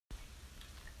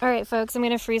Alright folks, I'm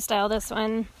going to freestyle this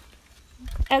one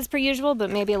as per usual, but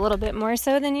maybe a little bit more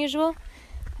so than usual.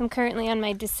 I'm currently on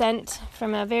my descent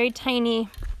from a very tiny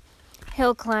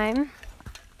hill climb.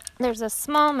 There's a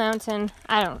small mountain,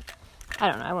 I don't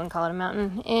know, I wouldn't call it a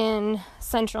mountain, in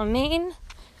central Maine,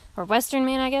 or western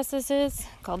Maine I guess this is,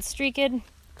 called Sketchy.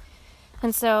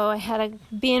 And so I had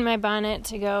a bee in my bonnet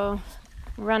to go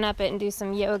run up it and do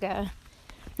some yoga.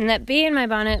 And that bee in my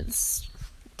bonnet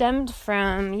stemmed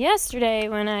from yesterday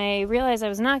when I realized I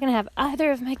was not going to have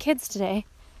either of my kids today.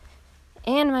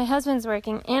 And my husband's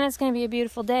working, and it's going to be a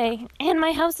beautiful day, and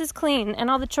my house is clean, and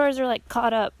all the chores are,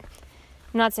 caught up.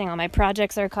 I'm not saying all my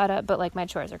projects are caught up, but, my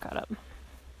chores are caught up.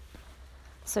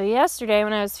 So yesterday,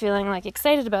 when I was feeling,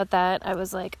 excited about that, I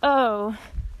was like, oh,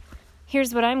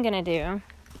 here's what I'm going to do.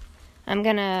 I'm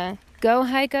going to go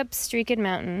hike up Sketchy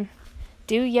Mountain,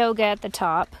 do yoga at the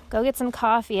top, go get some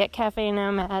coffee at Cafe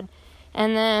Nomad,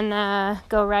 and then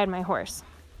go ride my horse.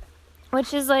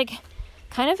 Which is,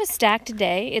 kind of a stacked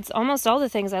day. It's almost all the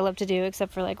things I love to do,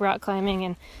 except for, rock climbing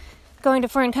and going to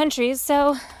foreign countries,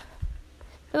 so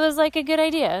it was, a good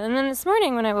idea. And then this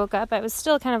morning when I woke up, I was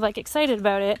still kind of, excited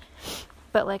about it,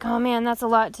 but, oh man, that's a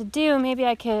lot to do. Maybe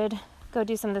I could go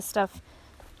do some of this stuff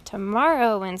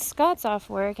tomorrow when Scott's off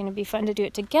work, and it'd be fun to do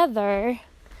it together.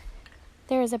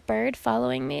 There is a bird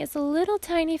following me. It's a little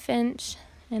tiny finch,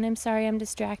 and I'm sorry I'm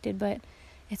distracted, but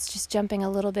it's just jumping a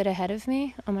little bit ahead of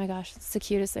me. Oh my gosh, it's the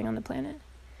cutest thing on the planet.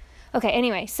 Okay,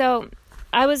 anyway, so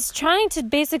I was trying to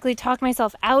basically talk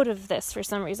myself out of this for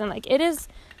some reason. It is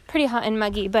pretty hot and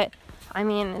muggy, but I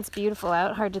mean, it's beautiful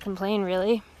out. Hard to complain,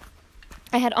 really.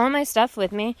 I had all my stuff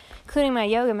with me, including my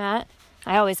yoga mat.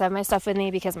 I always have my stuff with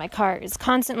me because my car is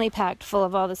constantly packed full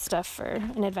of all this stuff for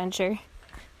an adventure.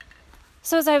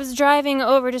 So as I was driving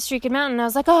over to Sketchy Mountain, I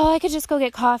was like, oh, I could just go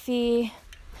get coffee.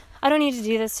 I don't need to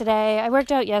do this today. I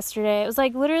worked out yesterday. It was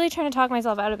literally trying to talk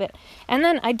myself out of it. And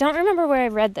then I don't remember where I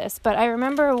read this, but I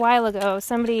remember a while ago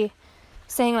somebody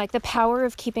saying the power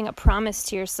of keeping a promise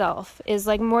to yourself is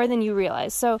more than you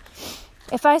realize. So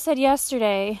if I said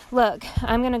yesterday, look,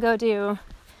 I'm going to go do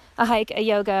a hike, a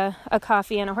yoga, a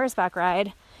coffee, and a horseback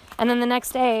ride, and then the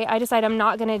next day I decide I'm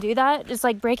not going to do that, it's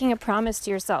breaking a promise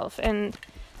to yourself. And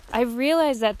I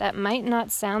realized that might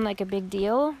not sound like a big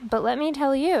deal, but let me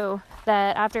tell you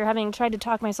that after having tried to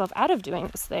talk myself out of doing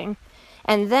this thing,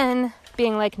 and then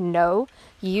being no,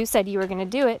 you said you were going to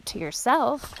do it to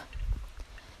yourself,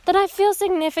 that I feel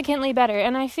significantly better.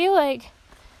 And I feel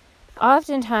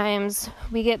oftentimes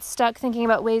we get stuck thinking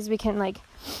about ways we can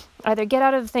either get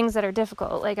out of things that are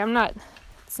difficult.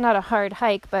 It's not a hard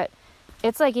hike, but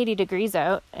it's 80 degrees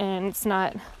out, and it's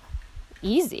not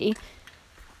easy.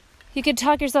 You could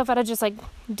talk yourself out of just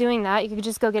doing that. You could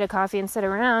just go get a coffee and sit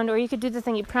around, or you could do the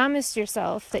thing you promised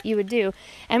yourself that you would do.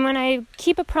 And when I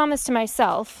keep a promise to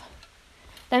myself,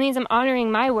 that means I'm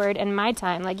honoring my word and my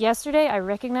time. Yesterday, I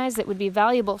recognized it would be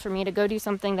valuable for me to go do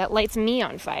something that lights me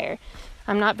on fire.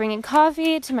 I'm not bringing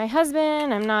coffee to my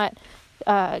husband. I'm not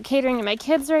catering to my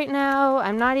kids right now.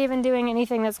 I'm not even doing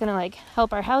anything that's going to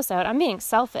help our house out. I'm being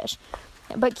selfish.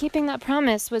 But keeping that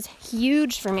promise was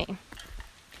huge for me.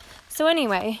 So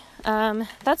anyway,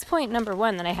 that's point number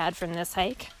 1 that I had from this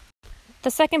hike.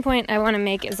 The second point I want to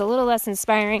make is a little less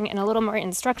inspiring and a little more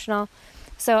instructional.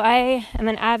 So I am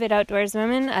an avid outdoors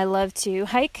woman. I love to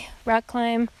hike, rock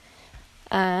climb.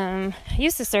 I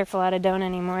used to surf a lot. I don't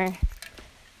anymore.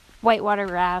 Whitewater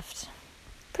raft.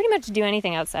 Pretty much do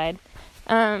anything outside.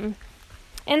 And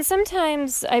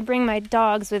sometimes I bring my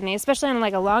dogs with me, especially on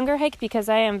a longer hike, because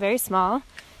I am very small.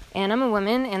 And I'm a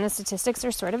woman, and the statistics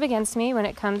are sort of against me when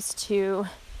it comes to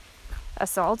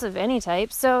assault of any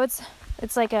type. So it's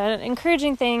an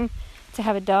encouraging thing to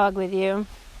have a dog with you.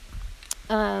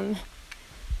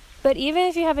 But even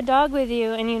if you have a dog with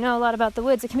you and you know a lot about the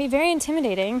woods, it can be very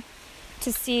intimidating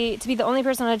to be the only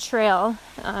person on a trail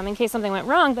in case something went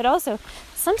wrong. But also,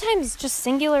 sometimes just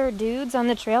singular dudes on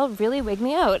the trail really wig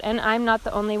me out, and I'm not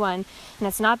the only one. And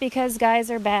it's not because guys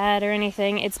are bad or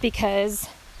anything. It's because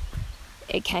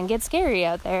it can get scary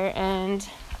out there, and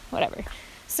whatever.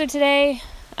 So today,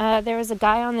 there was a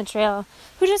guy on the trail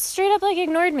who just straight up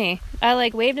ignored me. I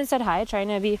waved and said hi, trying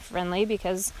to be friendly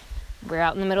because we're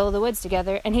out in the middle of the woods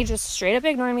together, and he just straight up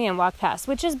ignored me and walked past,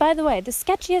 which is, by the way, the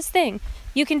sketchiest thing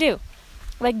you can do.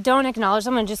 Don't acknowledge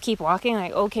someone, just keep walking.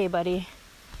 Okay, buddy,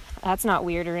 that's not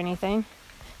weird or anything.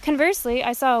 Conversely,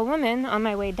 I saw a woman on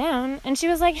my way down, and she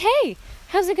was like, hey,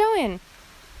 how's it going?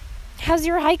 How's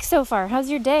your hike so far? How's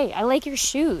your day? I like your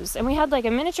shoes. And we had a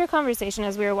miniature conversation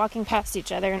as we were walking past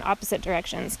each other in opposite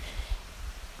directions.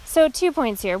 So 2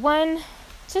 points here. 1,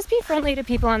 just be friendly to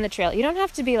people on the trail. You don't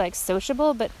have to be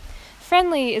sociable, but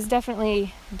friendly is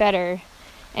definitely better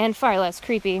and far less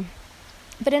creepy.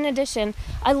 But in addition,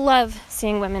 I love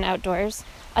seeing women outdoors.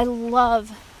 I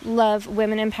love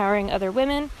women empowering other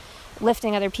women,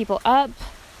 lifting other people up.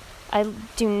 I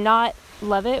do not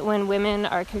love it when women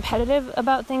are competitive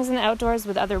about things in the outdoors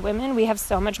with other women. We have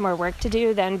so much more work to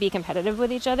do than be competitive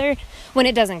with each other when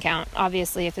it doesn't count.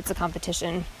 Obviously, if it's a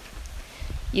competition,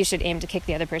 you should aim to kick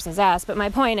the other person's ass. But my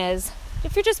point is,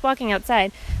 if you're just walking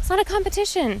outside, it's not a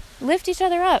competition. Lift each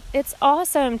other up. It's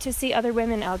awesome to see other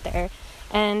women out there.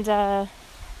 And,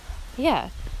 yeah.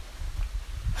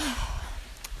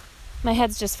 My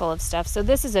head's just full of stuff. So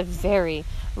this is a very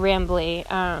rambly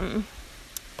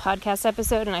podcast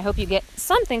episode, and I hope you get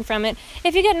something from it.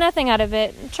 If you get nothing out of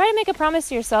it, try to make a promise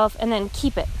to yourself and then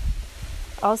keep it.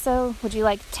 Also, would you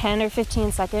like 10 or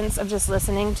 15 seconds of just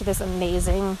listening to this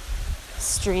amazing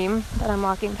stream that I'm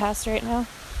walking past right now?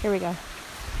 Here we go.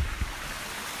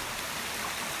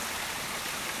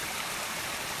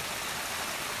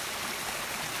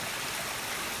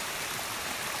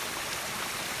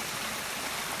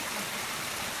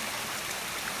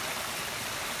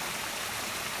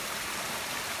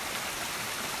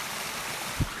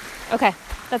 Okay,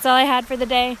 that's all I had for the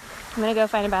day. I'm going to go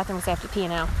find a bathroom because I have to pee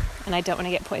now, and I don't want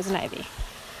to get poison ivy.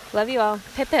 Love you all.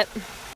 Pip, pip.